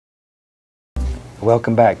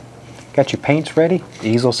Welcome back. Got your paints ready,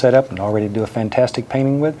 easel set up, and all ready to do a fantastic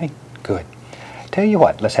painting with me? Good. Tell you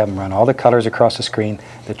what, let's have them run all the colors across the screen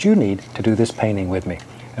that you need to do this painting with me.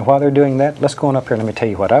 And while they're doing that, let's go on up here and let me tell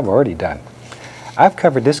you what I've already done. I've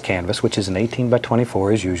covered this canvas, which is an 18 by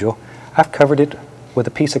 24 as usual. I've covered it with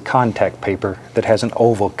a piece of contact paper that has an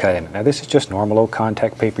oval cut in it. Now this is just normal old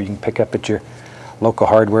contact paper you can pick up at your local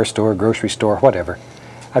hardware store, grocery store, whatever.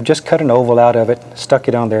 I've just cut an oval out of it, stuck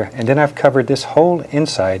it on there, and then I've covered this whole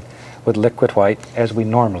inside with liquid white as we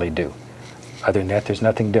normally do. Other than that, there's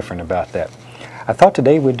nothing different about that. I thought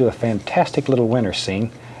today we'd do a fantastic little winter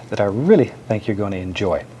scene that I really think you're going to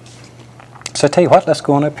enjoy. So I tell you what, let's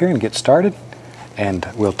go on up here and get started, and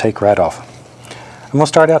we'll take right off. I'm going to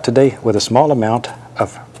start out today with a small amount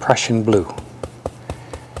of Prussian blue.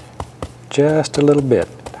 Just a little bit.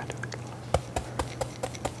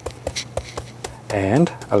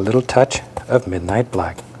 And a little touch of midnight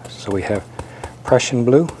black. So we have Prussian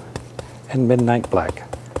blue and midnight black.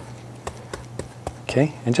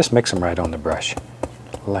 Okay, and just mix them right on the brush,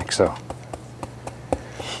 like so.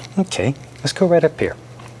 Okay, let's go right up here.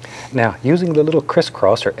 Now, using the little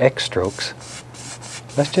crisscross or X strokes,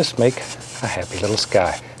 let's just make a happy little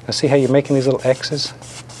sky. Now see how you're making these little X's?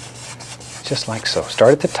 Just like so.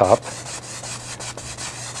 Start at the top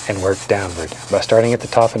and work downward. By starting at the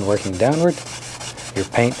top and working downward, your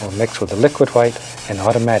paint will mix with the liquid white, and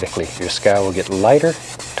automatically your sky will get lighter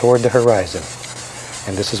toward the horizon.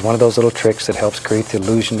 And this is one of those little tricks that helps create the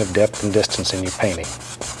illusion of depth and distance in your painting.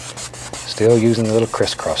 Still using the little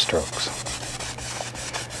crisscross strokes.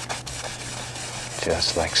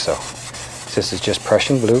 Just like so. This is just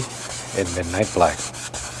Prussian blue and midnight black.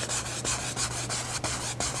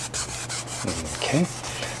 Okay.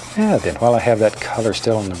 Now then, while I have that color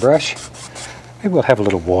still on the brush, maybe we'll have a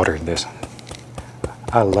little water in this.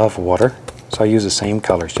 I love water, so I use the same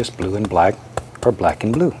colors, just blue and black, or black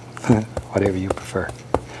and blue, whatever you prefer.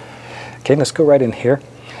 Okay, let's go right in here,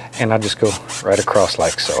 and I'll just go right across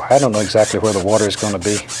like so. I don't know exactly where the water is going to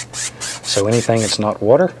be, so anything that's not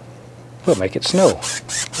water, we'll make it snow.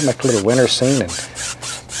 We'll make a little winter scene, and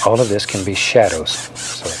all of this can be shadows.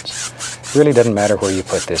 So it really doesn't matter where you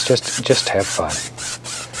put this, just have fun.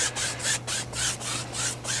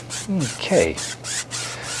 Okay,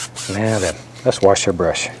 now then. Let's wash our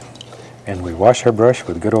brush. And we wash our brush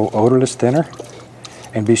with good old odorless thinner.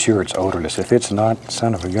 And be sure it's odorless. If it's not,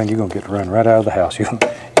 son of a gun, you're going to get run right out of the house.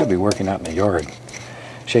 You'll be working out in the yard.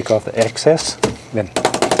 Shake off the excess, then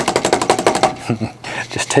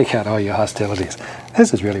just take out all your hostilities.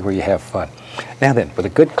 This is really where you have fun. Now then, with a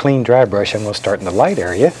good clean dry brush, I'm going to start in the light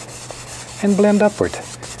area and blend upward.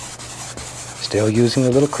 Still using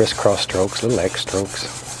the little crisscross strokes, little X strokes.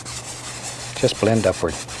 Just blend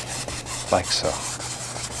upward. Like so.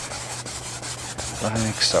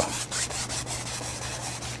 Like so.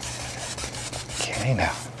 Okay,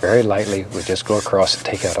 now, very lightly, we just go across and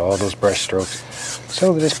take out all those brush strokes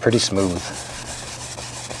so that it's pretty smooth.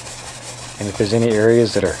 And if there's any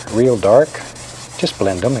areas that are real dark, just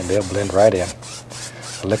blend them and they'll blend right in.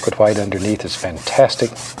 The liquid white underneath is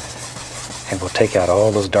fantastic, and we'll take out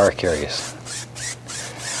all those dark areas.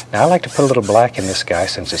 Now, I like to put a little black in this guy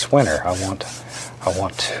since it's winter. I want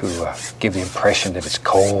to give the impression that it's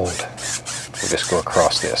cold. We'll just go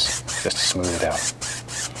across this, just to smooth it out.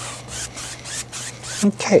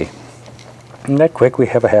 Okay, and that quick we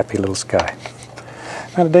have a happy little sky.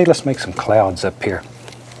 Now today let's make some clouds up here.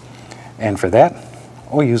 And for that,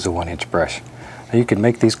 we'll use a 1-inch brush. Now you can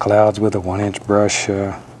make these clouds with a 1-inch brush,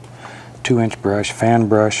 2-inch brush, fan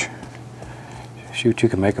brush. Shoot, you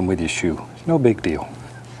can make them with your shoe. It's no big deal.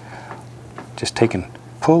 Just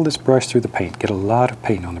pull this brush through the paint. Get a lot of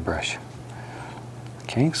paint on the brush.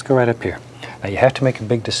 Okay, let's go right up here. Now you have to make a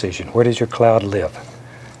big decision. Where does your cloud live?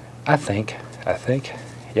 I think,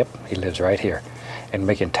 yep, he lives right here. And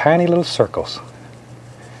making tiny little circles.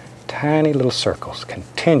 Tiny little circles,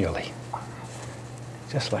 continually.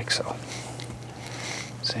 Just like so.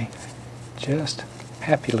 See? Just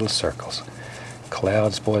happy little circles.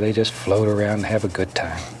 Clouds, boy, they just float around and have a good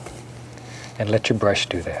time. And let your brush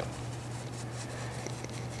do that.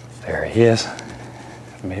 There he is.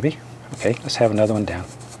 Maybe. Okay, let's have another one down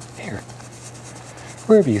here.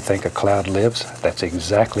 Wherever you think a cloud lives, that's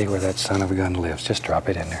exactly where that son of a gun lives. Just drop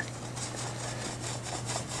it in there.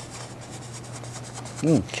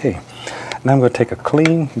 Okay. Now I'm going to take a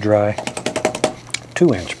clean, dry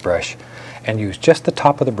 2-inch brush and use just the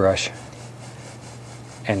top of the brush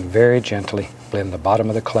and very gently blend the bottom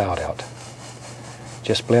of the cloud out.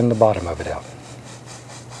 Just blend the bottom of it out.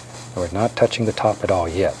 We're not touching the top at all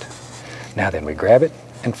yet. Now then, we grab it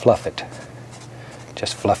and fluff it.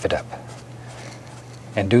 Just fluff it up.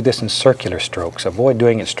 And do this in circular strokes. Avoid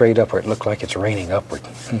doing it straight up where it looks like it's raining upward.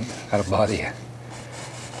 That'll bother you.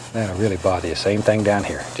 That'll really bother you. Same thing down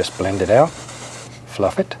here. Just blend it out,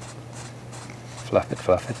 fluff it,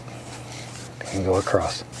 fluff it, and go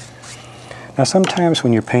across. Now sometimes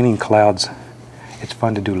when you're painting clouds, it's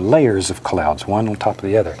fun to do layers of clouds, one on top of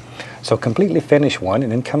the other. So completely finish one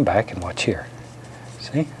and then come back and watch here.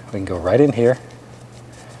 See, we can go right in here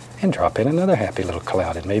and drop in another happy little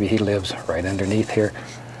cloud, and maybe he lives right underneath here.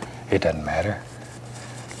 It doesn't matter.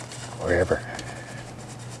 Wherever.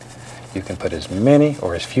 You can put as many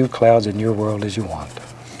or as few clouds in your world as you want.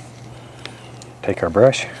 Take our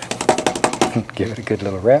brush, give it a good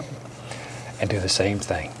little wrap, and do the same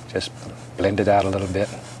thing. Just blend it out a little bit.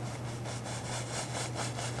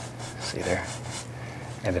 See there?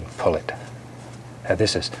 And then pull it. Now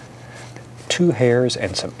this is 2 hairs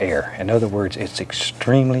and some air. In other words, it's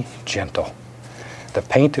extremely gentle. The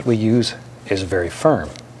paint that we use is very firm,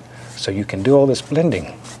 so you can do all this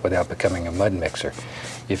blending without becoming a mud mixer.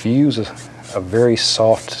 If you use a very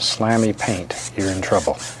soft, slimy paint, you're in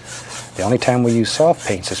trouble. The only time we use soft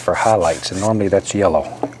paints is for highlights, and normally that's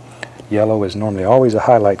yellow. Yellow is normally always a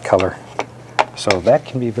highlight color, so that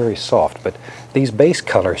can be very soft. But these base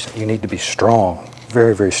colors, you need to be strong,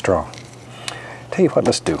 very, very strong. Tell you what,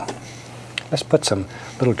 let's do. Let's put some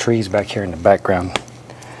little trees back here in the background.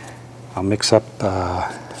 I'll mix up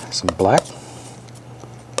some black,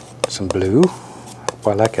 some blue.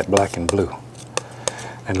 Oh, I like that black and blue.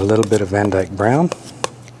 And a little bit of Van Dyke brown.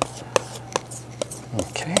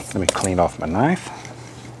 Okay, let me clean off my knife.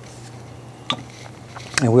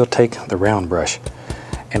 And we'll take the round brush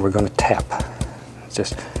and we're going to tap.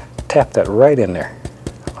 Just tap that right in there,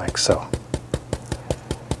 like so.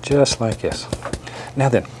 Just like this. Now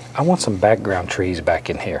then, I want some background trees back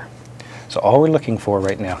in here. So all we're looking for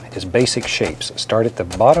right now is basic shapes. Start at the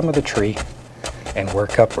bottom of the tree and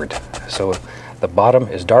work upward. So the bottom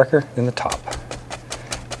is darker than the top.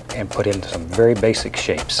 And put in some very basic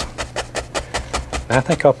shapes. And I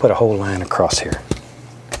think I'll put a whole line across here.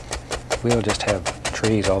 We'll just have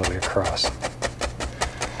trees all the way across.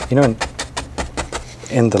 You know,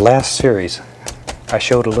 in the last series, I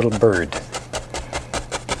showed a little bird,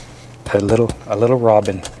 a little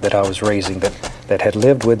robin that I was raising that had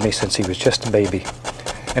lived with me since he was just a baby.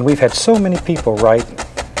 And we've had so many people write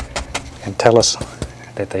and tell us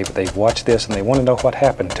that they've watched this and they want to know what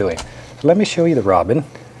happened to him. So let me show you the robin.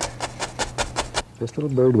 This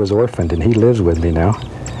little bird was orphaned and he lives with me now.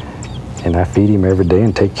 And I feed him every day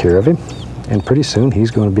and take care of him. And pretty soon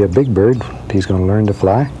he's going to be a big bird. He's going to learn to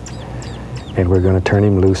fly. And we're going to turn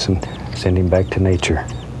him loose and send him back to nature.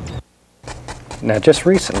 Now just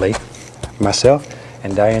recently, myself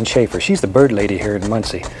and Diane Schaefer, she's the bird lady here in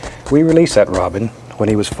Muncie, we released that robin when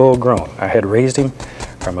he was full grown. I had raised him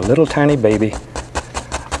from a little tiny baby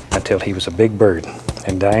until he was a big bird.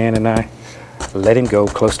 And Diane and I let him go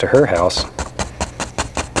close to her house.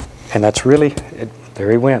 And that's really,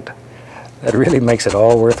 there he went. That really makes it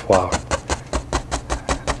all worthwhile.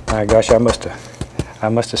 My gosh, I must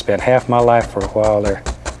have spent half my life for a while there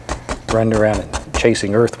running around and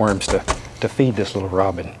chasing earthworms to feed this little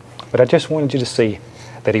robin. But I just wanted you to see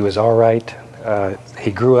that he was all right.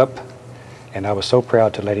 He grew up, and I was so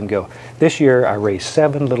proud to let him go. This year, I raised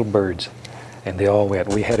 7 little birds, and they all went.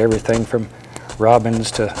 We had everything from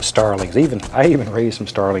robins to starlings. I even raised some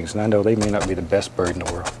starlings, and I know they may not be the best bird in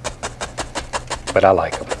the world. But I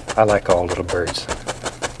like them. I like all little birds.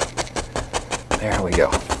 There we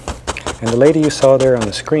go. And the lady you saw there on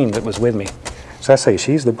the screen that was with me, as I say,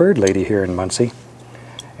 she's the bird lady here in Muncie.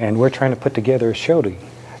 And we're trying to put together a show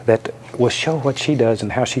that will show what she does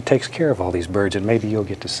and how she takes care of all these birds, and maybe you'll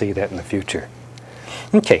get to see that in the future.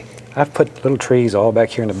 Okay, I've put little trees all back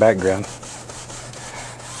here in the background.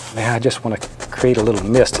 Now I just want to create a little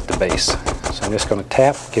mist at the base. So I'm just going to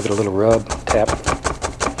tap, give it a little rub, tap,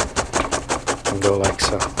 and go like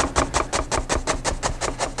so.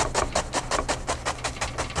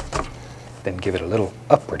 Then give it a little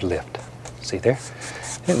upward lift. See there?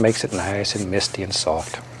 It makes it nice and misty and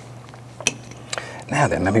soft. Now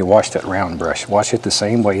then, let me wash that round brush. Wash it the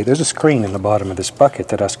same way. There's a screen in the bottom of this bucket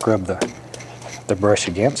that I scrub the brush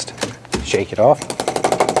against. Shake it off.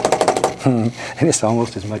 And it's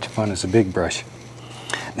almost as much fun as a big brush.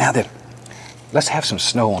 Now then, let's have some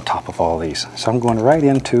snow on top of all these. So I'm going right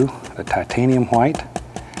into the titanium white,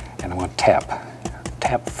 and I'm going to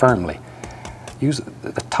tap firmly. Use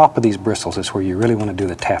the top of these bristles is where you really want to do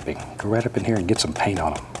the tapping. Go right up in here and get some paint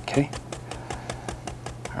on them, okay?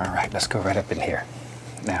 All right, let's go right up in here.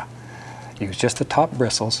 Now, use just the top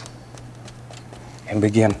bristles and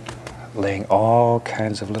begin laying all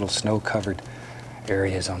kinds of little snow-covered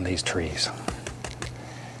areas on these trees.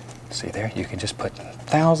 See there, you can just put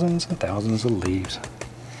thousands and thousands of leaves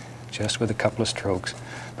just with a couple of strokes,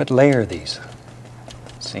 but layer these.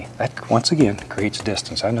 See, that once again creates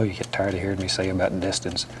distance. I know you get tired of hearing me say about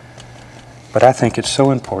distance, but I think it's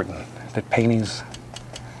so important that paintings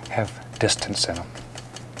have distance in them.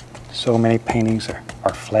 So many paintings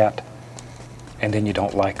are flat, and then you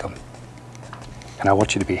don't like them. And I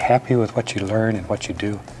want you to be happy with what you learn and what you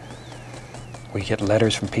do. We get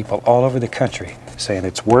letters from people all over the country saying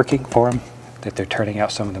it's working for them, that they're turning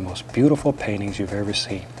out some of the most beautiful paintings you've ever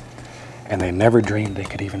seen. And they never dreamed they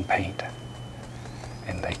could even paint.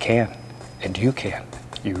 And they can, and you can.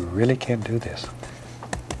 You really can do this.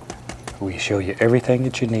 We show you everything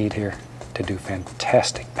that you need here to do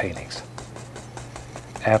fantastic paintings.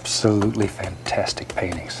 Absolutely fantastic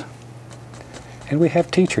paintings. And we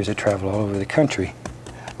have teachers that travel all over the country,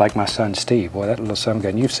 like my son Steve. Boy, that little sun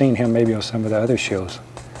gun, you've seen him maybe on some of the other shows.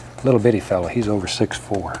 Little bitty fellow, he's over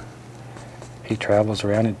 6'4". He travels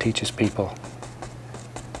around and teaches people.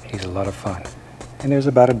 He's a lot of fun. And there's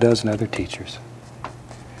about a dozen other teachers.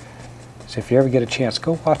 So if you ever get a chance,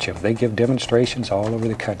 go watch them. They give demonstrations all over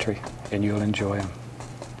the country, and you'll enjoy them.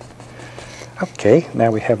 Okay,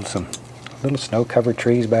 now we have some little snow-covered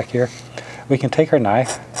trees back here. We can take our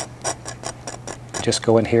knife, just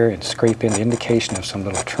go in here and scrape in the indication of some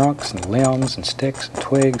little trunks and limbs and sticks and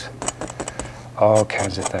twigs, all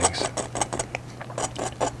kinds of things.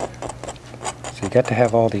 So you got to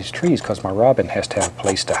have all these trees because my robin has to have a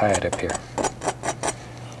place to hide up here.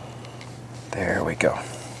 There we go.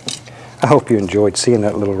 I hope you enjoyed seeing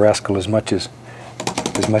that little rascal as much as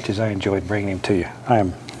I enjoyed bringing him to you.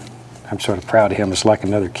 I'm sort of proud of him. It's like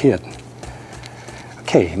another kid.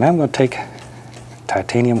 Okay, now I'm going to take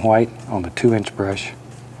titanium white on the 2-inch brush.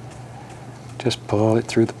 Just pull it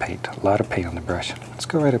through the paint. A lot of paint on the brush. Let's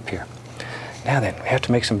go right up here. Now then, we have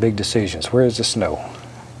to make some big decisions. Where is the snow?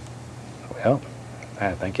 Well,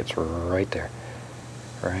 I think it's right there.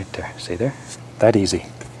 Right there. See there? That easy.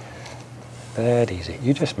 That easy.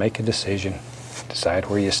 You just make a decision, decide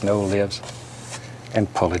where your snow lives,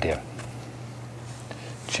 and pull it in.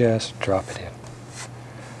 Just drop it in.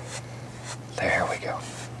 There we go.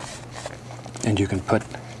 And you can put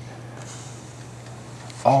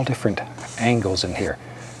all different angles in here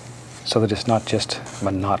so that it's not just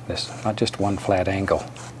monotonous, not just one flat angle.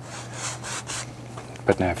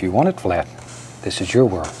 But now if you want it flat, this is your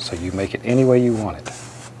world, so you make it any way you want it.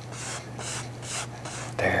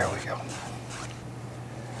 There we go.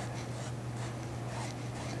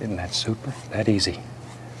 Isn't that super? That easy.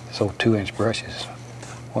 This old 2-inch brush is,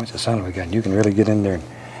 boy, it's a son of a gun. You can really get in there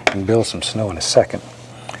and build some snow in a second.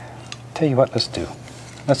 Tell you what, let's do.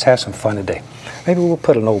 Let's have some fun today. Maybe we'll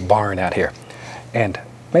put an old barn out here. And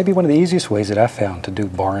maybe one of the easiest ways that I've found to do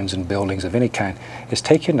barns and buildings of any kind is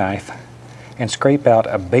take your knife and scrape out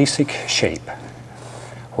a basic shape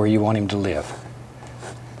where you want him to live.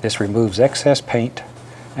 This removes excess paint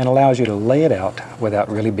and allows you to lay it out without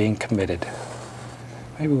really being committed.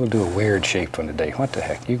 Maybe we'll do a weird shaped one today. What the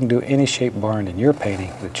heck? You can do any shaped barn in your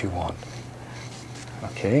painting that you want.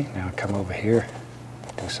 Okay, now come over here,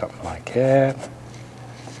 do something like that.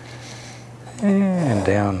 And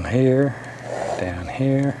down here,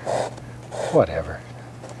 whatever.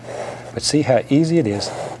 But see how easy it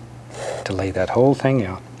is to lay that whole thing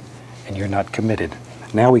out and you're not committed.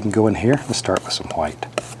 Now we can go in here. Let's start with some white.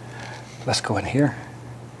 Let's go in here.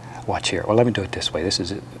 Watch here. Well, let me do it this way. This is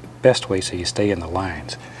the best way so you stay in the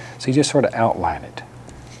lines. So you just sort of outline it.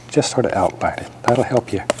 Just sort of outline it. That'll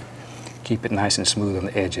help you keep it nice and smooth on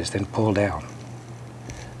the edges. Then pull down.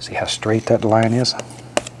 See how straight that line is?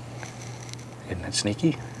 Isn't that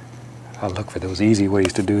sneaky? I'll look for those easy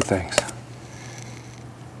ways to do things.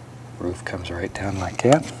 Roof comes right down like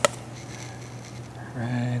that.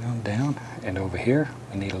 Right on down. And over here,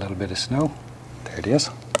 we need a little bit of snow. There it is.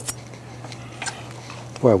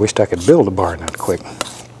 Boy, I wished I could build a barn that quick.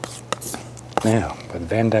 Now, with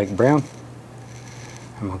Van Dyke Brown,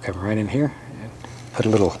 I'm going to come right in here and put a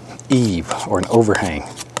little eave or an overhang.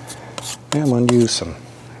 Now I'm going to use some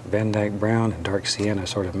Van Dyke Brown and dark sienna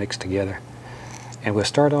sort of mixed together. And we'll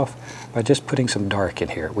start off by just putting some dark in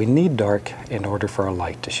here. We need dark in order for our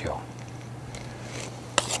light to show.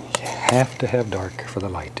 You have to have dark for the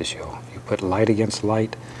light to show. If you put light against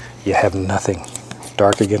light, you have nothing.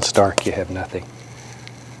 Dark against dark, you have nothing.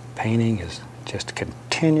 Painting is just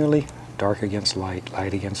continually dark against light,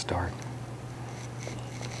 light against dark.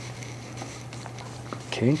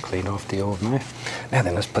 Okay, clean off the old knife. Now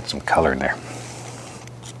then, let's put some color in there.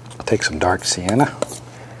 Take some dark sienna,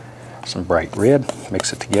 some bright red,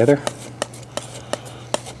 mix it together.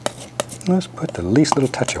 Let's put the least little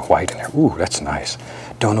touch of white in there. Ooh, that's nice.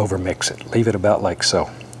 Don't overmix it. Leave it about like so.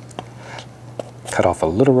 cut off a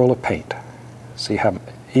little roll of paint. See how,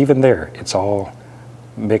 even there, it's all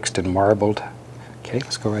mixed and marbled. Okay,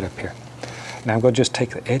 let's go right up here. Now I'm going to just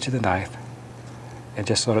take the edge of the knife and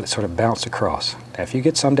just sort of bounce across. Now if you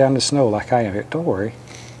get some down in the snow like I am here, don't worry,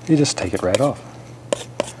 you just take it right off.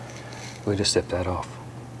 We'll just zip that off.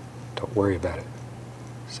 Don't worry about it.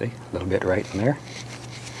 See, a little bit right in there.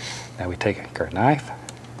 Now we take our knife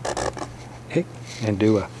and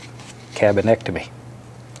do a cabinectomy.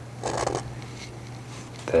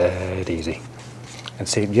 That easy. And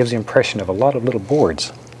see, it gives the impression of a lot of little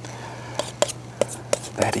boards.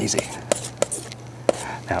 That easy.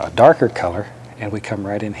 Now a darker color, and we come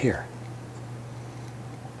right in here.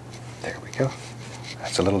 There we go.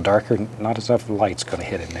 That's a little darker, not enough light's going to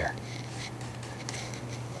hit in there.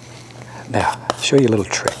 Now, I'll show you a little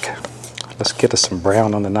trick. Let's get us some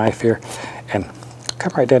brown on the knife here, and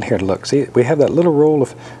come right down here and look. See, we have that little roll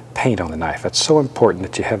of paint on the knife. It's so important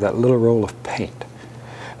that you have that little roll of paint.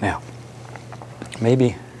 Now,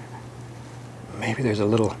 maybe there's a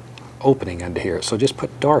little opening under here, so just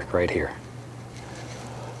put dark right here.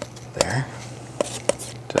 There.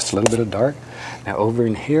 Just a little bit of dark. Now over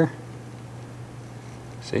in here,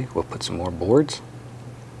 see, we'll put some more boards.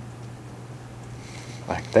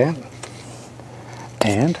 Like that.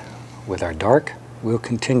 And with our dark, we'll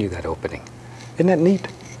continue that opening. Isn't that neat?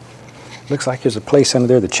 Looks like there's a place under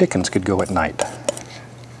there the chickens could go at night.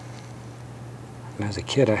 And as a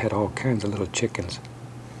kid, I had all kinds of little chickens.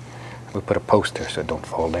 We put a post there so it don't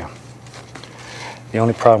fall down. The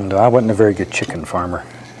only problem, though, I wasn't a very good chicken farmer.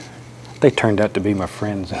 They turned out to be my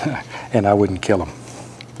friends, and I wouldn't kill them.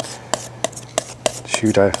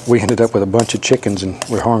 Shoot, we ended up with a bunch of chickens, and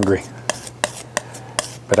we're hungry.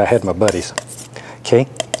 But I had my buddies. Okay,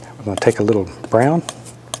 we're going to take a little brown.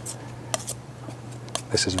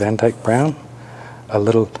 This is Van Dyke brown. A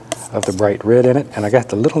little of the bright red in it, and I got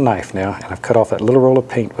the little knife now, and I've cut off that little roll of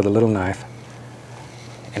paint with a little knife.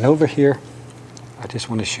 And over here, I just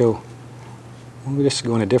want to show, we'll just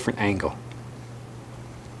go in a different angle.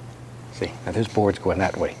 See, now there's boards going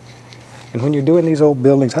that way. And when you're doing these old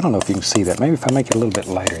buildings, I don't know if you can see that. Maybe if I make it a little bit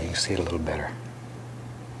lighter, you can see it a little better.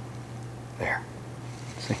 There.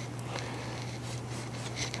 See?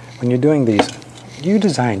 When you're doing these, you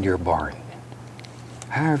design your barn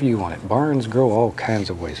however you want it. Barns grow all kinds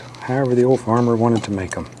of ways, however the old farmer wanted to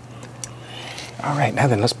make them. All right, now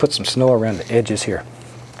then, let's put some snow around the edges here.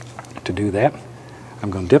 To do that,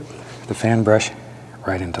 I'm going to dip the fan brush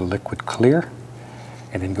right into liquid clear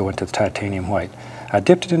and then go into the titanium white. I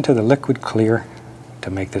dipped it into the liquid clear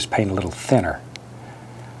to make this paint a little thinner.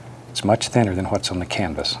 It's much thinner than what's on the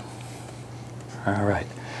canvas. All right,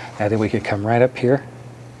 now then we can come right up here,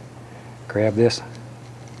 grab this,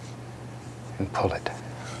 and pull it.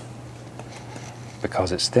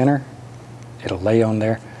 Because it's thinner, it'll lay on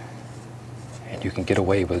there, and you can get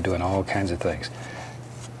away with doing all kinds of things.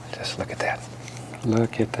 Just look at that.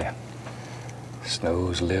 Look at that.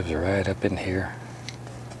 Snows lives right up in here.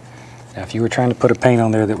 Now if you were trying to put a paint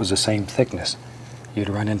on there that was the same thickness, you'd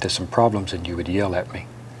run into some problems and you would yell at me.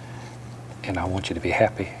 And I want you to be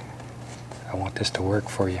happy. I want this to work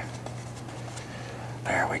for you.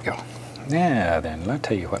 There we go. Now then, I'll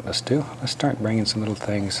tell you what let's do. Let's start bringing some little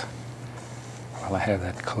things. While I have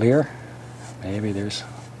that clear, maybe there's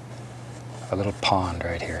a little pond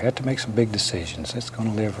right here. I have to make some big decisions. It's going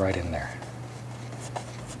to live right in there.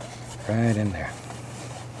 Right in there.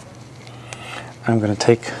 I'm going to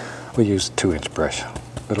take, we'll use a 2-inch brush, a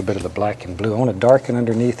little bit of the black and blue. I want to darken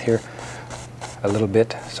underneath here a little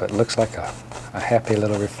bit so it looks like a happy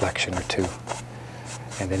little reflection or two.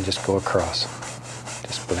 And then just go across.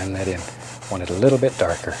 Just blend that in. Want it a little bit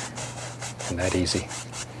darker. And that easy.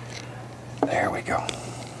 There we go.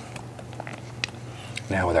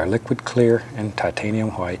 Now with our liquid clear and titanium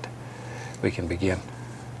white, we can begin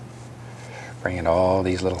bringing all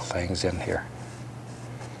these little things in here.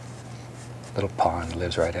 Little pond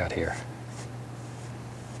lives right out here.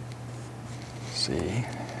 See?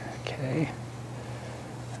 Okay.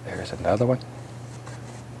 There's another one.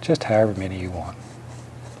 Just however many you want.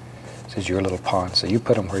 This is your little pond, so you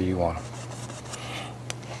put them where you want them.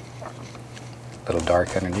 A little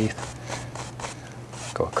dark underneath.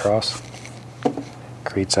 Go across.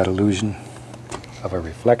 Creates that illusion of a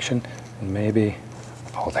reflection, and maybe,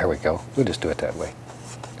 oh, there we go. We'll just do it that way.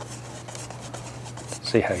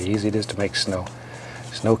 See how easy it is to make snow.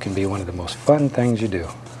 Snow can be one of the most fun things you do.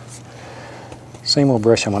 Same old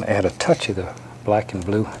brush, I'm going to add a touch of the black and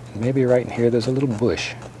blue. And maybe right in here there's a little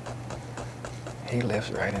bush. He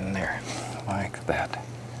lives right in there, like that.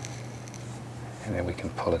 And then we can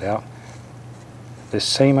pull it out. This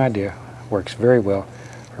same idea works very well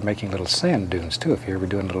for making little sand dunes too, if you're ever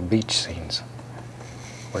doing little beach scenes.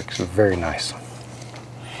 Works very nice.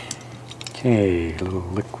 Okay, a little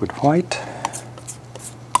liquid white.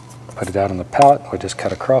 Put it out on the palette. We'll just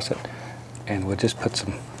cut across it, and we'll just put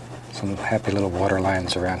some happy little water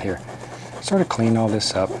lines around here. Sort of clean all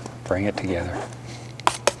this up, bring it together.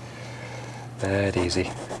 That easy.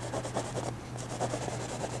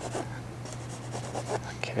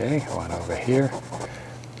 Okay, one over here.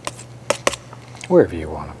 Wherever you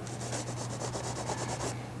want them.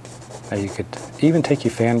 Now you could even take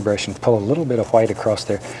your fan brush and pull a little bit of white across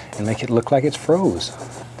there and make it look like it's froze.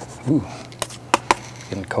 Ooh,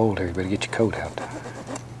 getting cold here, you better get your coat out.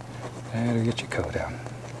 Better get your coat out.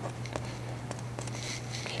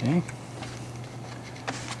 Okay.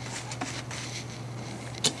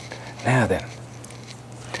 Now then,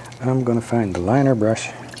 I'm going to find the liner brush,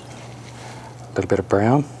 a little bit of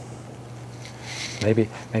brown. Maybe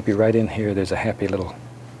right in here there's a happy little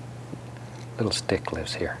stick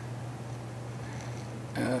lives here.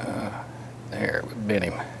 There, we bit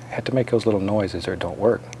him. Had to make those little noises or it don't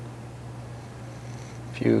work.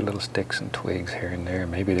 A few little sticks and twigs here and there.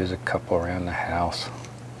 Maybe there's a couple around the house.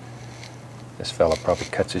 This fella probably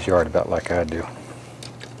cuts his yard about like I do.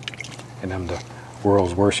 And I'm the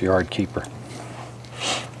world's worst yard keeper.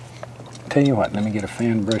 Tell you what, let me get a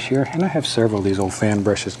fan brush here. And I have several of these old fan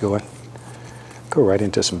brushes going. Go right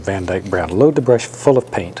into some Van Dyke brown. Load the brush full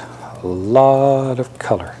of paint. A lot of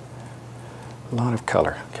color. A lot of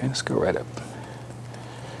color. Okay, let's go right up.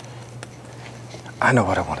 I know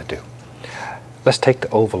what I want to do. Let's take the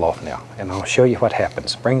oval off now, and I'll show you what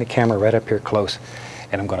happens. Bring the camera right up here close,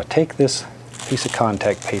 and I'm going to take this piece of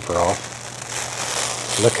contact paper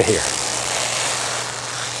off. Look at here.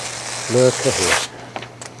 Look at here.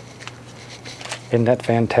 Isn't that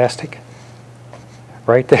fantastic?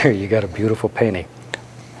 Right there, you got a beautiful painting.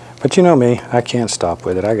 But you know me, I can't stop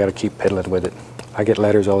with it. I got to keep piddling with it. I get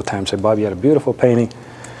letters all the time say, Bob, you had a beautiful painting.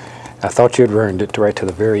 I thought you had ruined it right to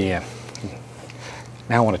the very end.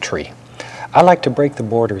 Now I want a tree. I like to break the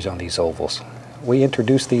borders on these ovals. We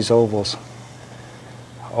introduced these ovals,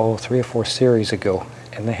 3 or 4 series ago,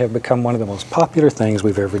 and they have become one of the most popular things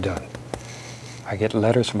we've ever done. I get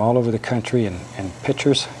letters from all over the country and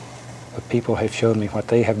pictures of people have showed me what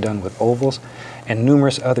they have done with ovals and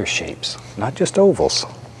numerous other shapes. Not just ovals,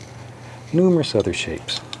 numerous other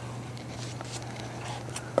shapes.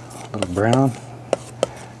 A little brown,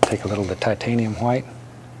 take a little of the titanium white,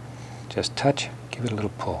 just touch, give it a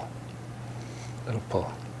little pull. Little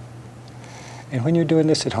pull. And when you're doing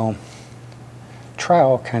this at home, try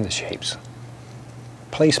all kinds of shapes.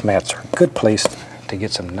 Placemats are a good place to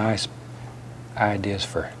get some nice ideas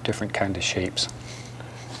for different kinds of shapes.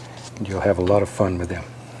 And you'll have a lot of fun with them.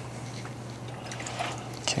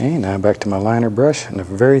 Okay, now back to my liner brush and a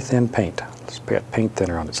very thin paint. Let's put paint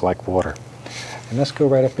thinner on it, it's like water. And let's go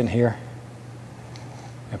right up in here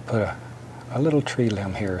and put a little tree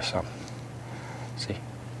limb here or something. See?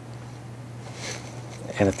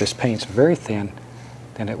 And if this paint's very thin,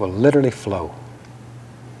 then it will literally flow.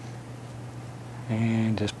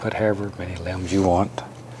 And just put however many limbs you want,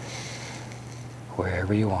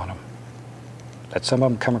 wherever you want them. Let some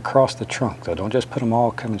of them come across the trunk, though. Don't just put them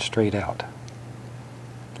all coming straight out.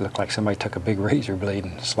 It looked like somebody took a big razor blade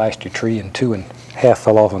and slashed your tree in two and half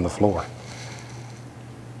fell off on the floor.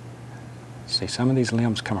 See, some of these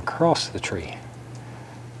limbs come across the tree.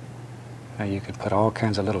 Now you could put all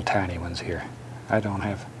kinds of little tiny ones here. I don't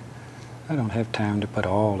have time to put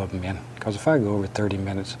all of them in, because if I go over 30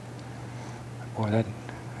 minutes, boy, that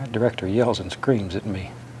director yells and screams at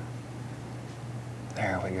me.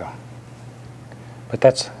 There we go. But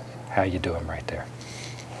that's how you do them right there.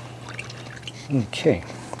 Okay.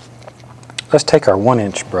 Let's take our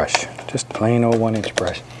 1-inch brush, just plain old 1-inch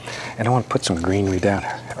brush, and I want to put some greenery down,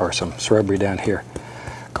 or some shrubbery down here.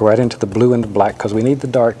 Go right into the blue and the black, because we need the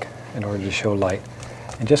dark in order to show light.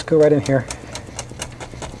 And just go right in here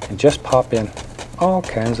and just pop in all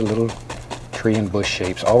kinds of little tree and bush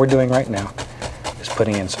shapes. All we're doing right now is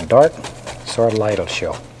putting in some dark so our light will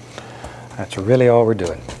show. That's really all we're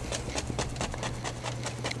doing.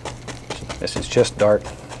 This is just dark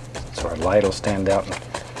so our light will stand out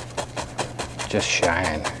and just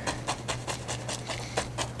shine.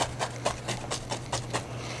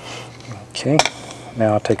 Okay,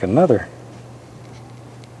 now I'll take another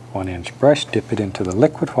 1-inch brush, dip it into the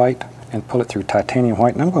liquid white, and pull it through titanium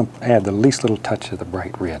white, and I'm going to add the least little touch of the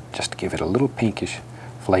bright red, just to give it a little pinkish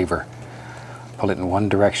flavor. Pull it in one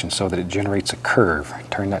direction so that it generates a curve.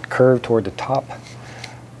 Turn that curve toward the top,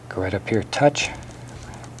 go right up here, touch,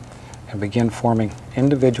 and begin forming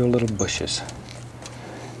individual little bushes.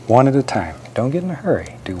 One at a time. Don't get in a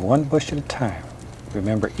hurry. Do one bush at a time.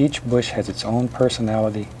 Remember, each bush has its own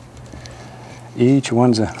personality Each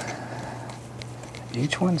one's a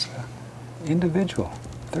individual.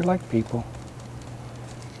 They're like people.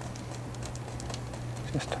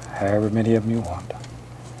 Just however many of them you want.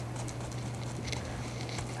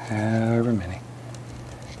 However many.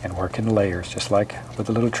 And work in layers, just like with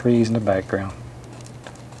the little trees in the background.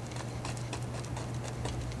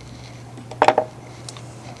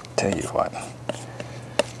 Tell you what,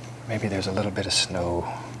 maybe there's a little bit of snow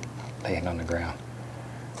laying on the ground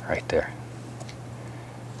right there.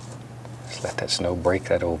 Just let that snow break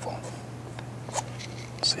that oval.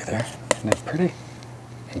 See there? Isn't that pretty?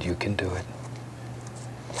 And you can do it.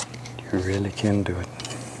 You really can do it.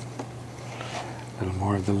 A little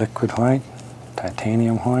more of the liquid white,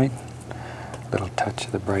 titanium white, a little touch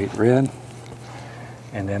of the bright red,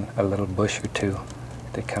 and then a little bush or two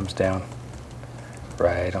that comes down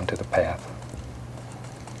right onto the path.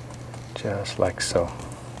 Just like so.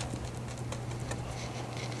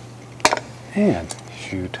 And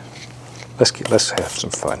shoot, let's have some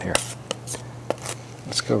fun here.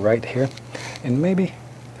 Let's go right here, and maybe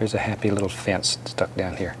there's a happy little fence stuck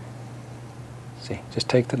down here. See, just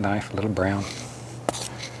take the knife, a little brown,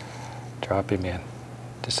 drop him in.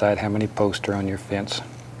 Decide how many posts are on your fence.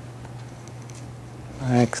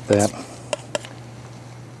 Like that.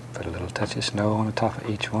 Put a little touch of snow on the top of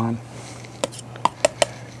each one.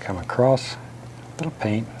 Come across, a little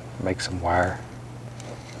paint, make some wire.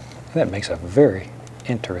 And that makes a very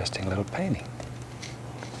interesting little painting.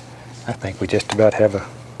 I think we just about have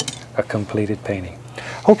a completed painting.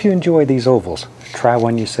 Hope you enjoy these ovals. Try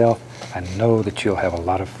one yourself. I know that you'll have a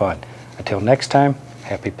lot of fun. Until next time,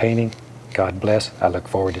 happy painting. God bless. I look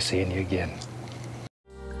forward to seeing you again.